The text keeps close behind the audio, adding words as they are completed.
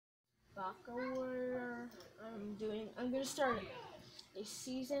Baka Warrior. I'm gonna start a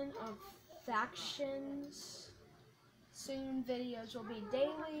season of factions. Soon videos will be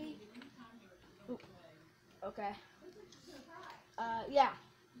daily. Ooh, okay. Yeah,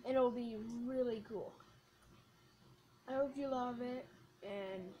 it'll be really cool. I hope you love it,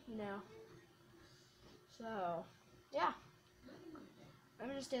 and so yeah. I'm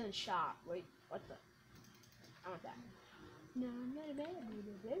just getting shot. Wait, what the? I want that. No,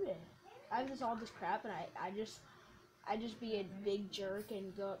 I have all this crap, and I just be a big jerk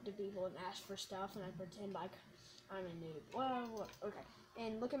and go up to people and ask for stuff, and I pretend like I'm a noob. Well, okay.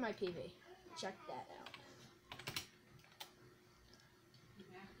 And look at my PV. Check that out.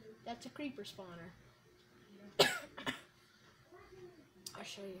 That's a creeper spawner. I'll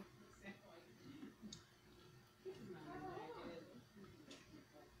show you.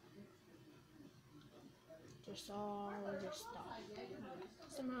 Just all of this stuff.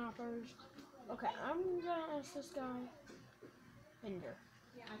 Some hoppers. Okay, I'm gonna ask this guy. Hinder.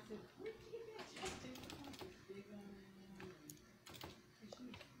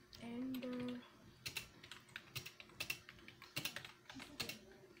 Ender.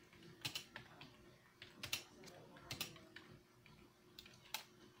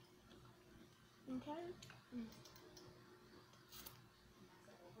 Okay.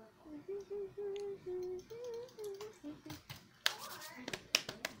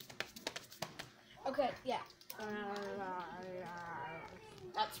 Okay, yeah.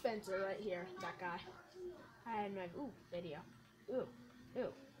 That's Spencer right here, that guy. I had my video. Ooh,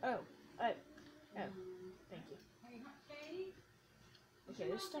 oh, thank you. Okay,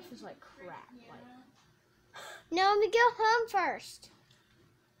 this stuff is like crap. Like, no, let me go home first.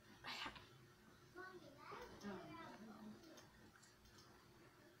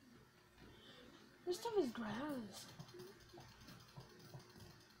 This stuff is gross.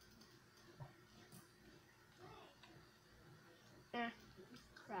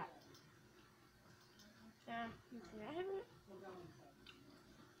 Crap. Can I have it?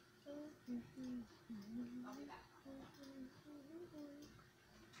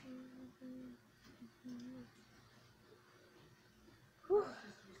 Whew.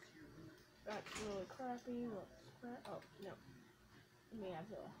 That's really crappy. What's crap? Oh, no. Let me have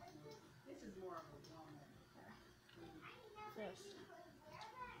this.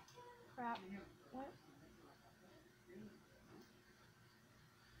 Crap. What?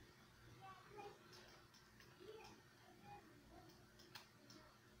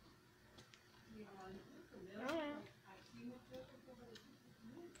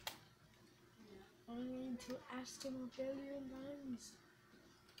 I need to ask him a billion times.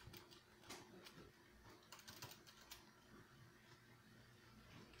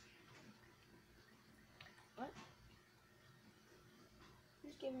 What?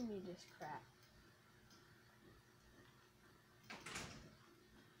 Who's giving me this crap?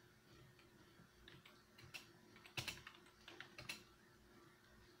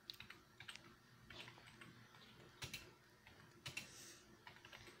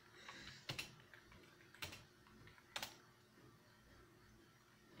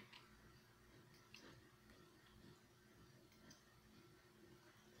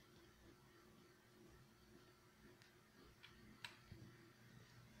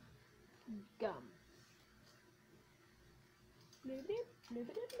 Gum. Bloop, bloop, bloop,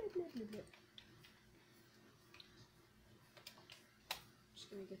 bloop, bloop, bloop, bloop. Just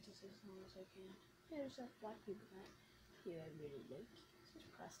gonna get this as long as I can. There's that black people that I really like. Is this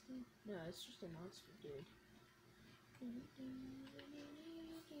Preston? No, it's just a monster dude. I'm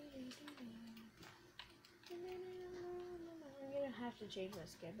gonna have to change my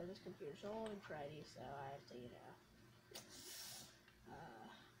skin, but this computer's old and cruddy, so I have to,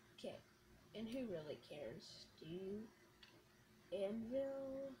 okay. And who really cares? Do you?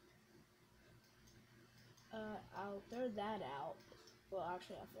 Anvil. I'll throw that out. Well,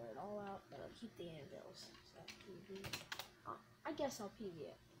 actually, I'll throw it all out, but I'll keep the anvils. So, PV. I guess I'll PV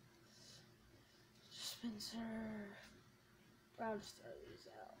it. Spencer. I'll just throw these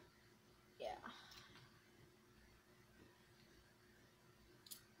out. Yeah.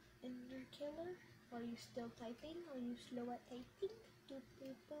 Ender Killer? Are you still typing? Are you slow at typing? Yep,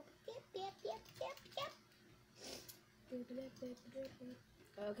 yep, yep, yep, yep, yep.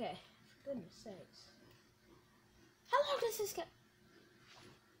 Okay, for goodness sakes. How long does this get?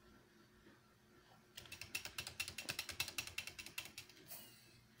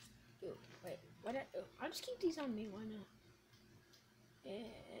 Ooh, wait, what? I'll just keep these on me, why not?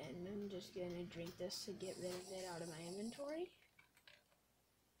 And I'm just gonna drink this to get rid of it out of my inventory.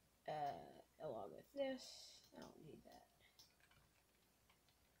 Along with this, I don't need that.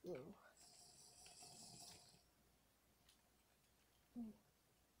 Ooh,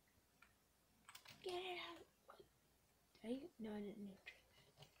 Get it out. What? No, I didn't know.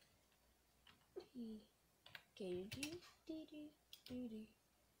 Okay,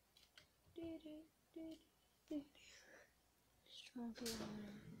 stronger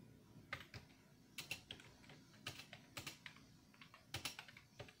water.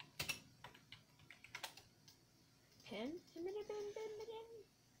 Pen?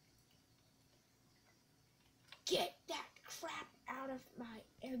 Get that crap out of my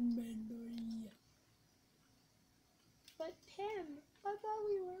inventory. But Pim, I thought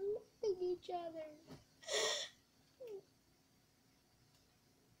we were loving each other.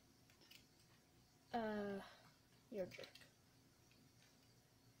 You're a jerk.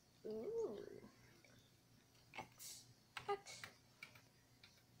 Ooh. X.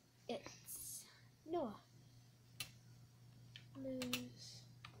 It's Noah. Lose.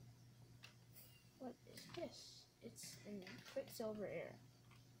 What is this? It's in Quicksilver Air.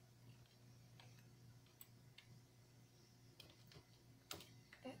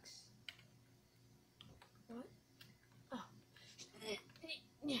 X. What? Oh.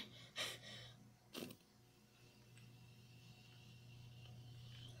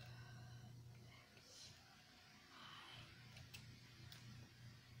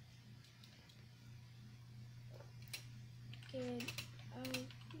 Get out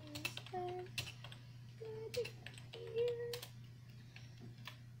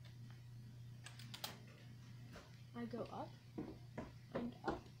I go up and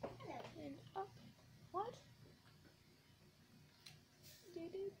up and up. What?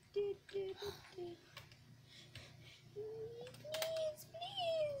 Please, please.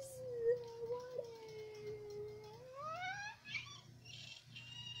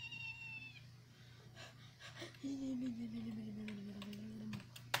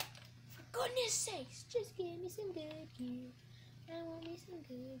 For goodness sakes, just give me some good gear. I want me some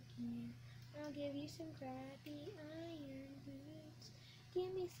good gear. I'll give you some crappy iron boots.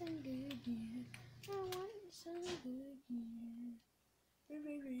 Give me some good gear. I want some good gear.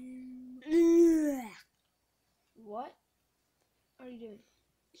 What are you doing?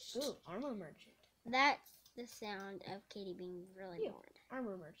 Ooh, armor merchant. That's the sound of Katie being really Yeah. bored.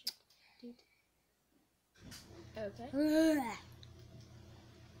 Armor merchant. Dude. Okay.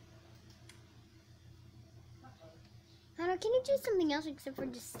 Hannah, can you do something else except for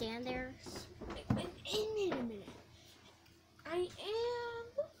just stand there? Wait a minute. I am.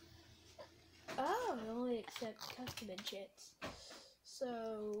 Oh, I only accept custom chits.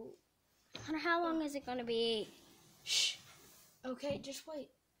 So. Hannah, how long is it gonna be? Shh. Okay, just wait.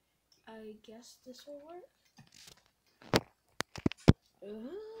 I guess this will work.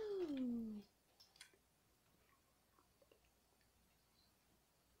 Ooh.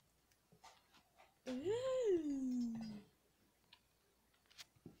 Ooh.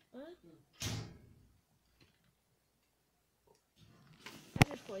 Huh?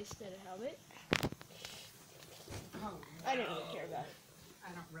 I just wasted a helmet. Oh, I didn't really care about it.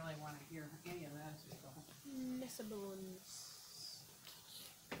 I don't really want to hear any of that. So. Messabones.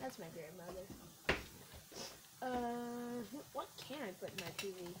 That's my grandmother. What can I put in my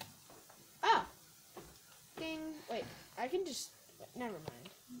TV? Oh! Ding. Wait, I can just. Never mind.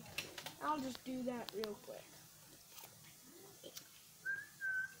 I'll just do that real quick.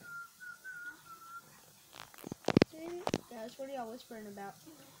 That's what y'all whispering about.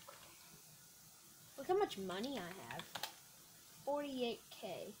 Look how much money I have.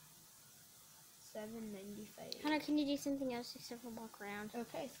 48K. 795. Hannah, can you do something else except for walk around?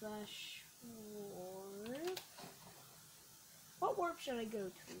 Okay, slash warp. What warp should I go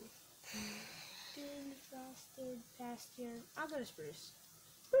to? Dune, frosted, pasture. I'll go to spruce.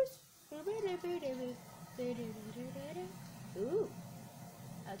 Spruce. Ooh.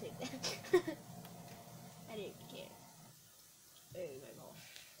 I'll take that. I didn't care. Oh my gosh.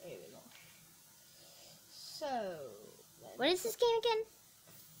 Oh my gosh. So. What is this game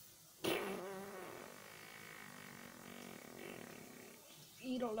again?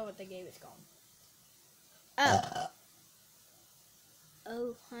 You don't know what the game is called.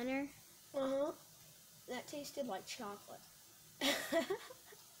 Oh, Hunter. Uh-huh. That tasted like chocolate.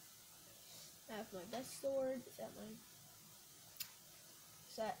 I have my best sword. Is that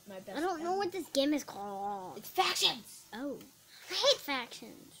my best? I don't know what this game is called. It's factions. Oh, I hate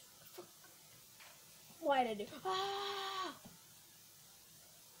factions. Why did I do? Ah!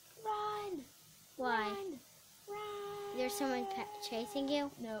 Run! Why? Run! Run! There's someone chasing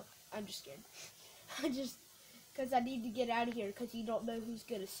you? No, I'm just scared. Because I need to get out of here because you don't know who's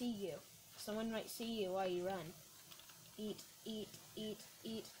going to see you. Someone might see you while you run. Eat, eat, eat,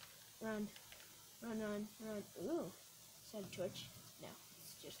 eat. Run. Run, run, run. Ooh. Is that a Twitch? No,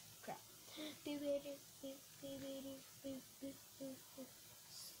 it's just crap.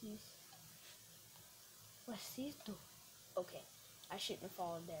 What's these do? Okay, I shouldn't have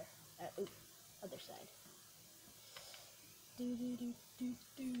fallen there. Oop, other side.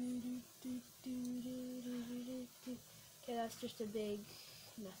 Okay, that's just a big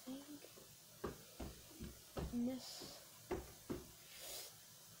nothing.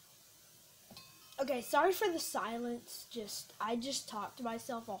 Okay, sorry for the silence. I just talked to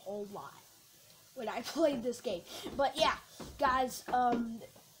myself a whole lot when I played this game. But yeah, guys,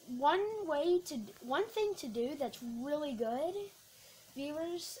 one thing to do that's really good,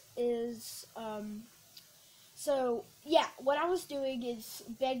 viewers, is so yeah, what I was doing is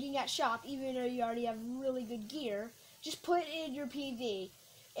begging at shop, even though you already have really good gear, just put in your PV.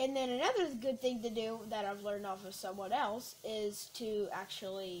 And then another good thing to do that I've learned off of someone else is to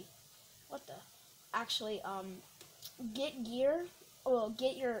actually, get gear, well,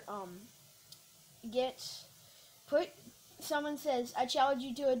 someone says, I challenge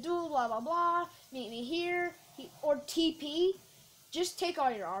you to a duel, blah, blah, blah, meet me here, or TP, just take all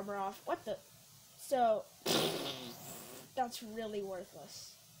your armor off. So, that's really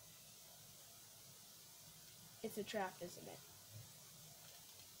worthless. It's a trap, isn't it?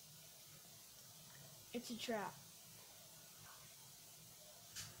 It's a trap.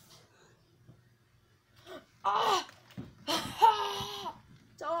 Ah!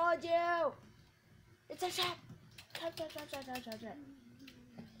 Told you! It's a trap! Trap.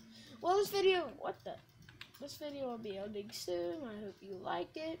 Well, this video will be ending soon. I hope you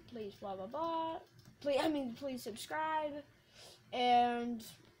liked it. Please blah blah blah. Please subscribe. And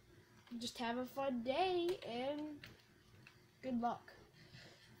just have a fun day and good luck.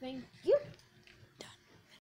 Thank you.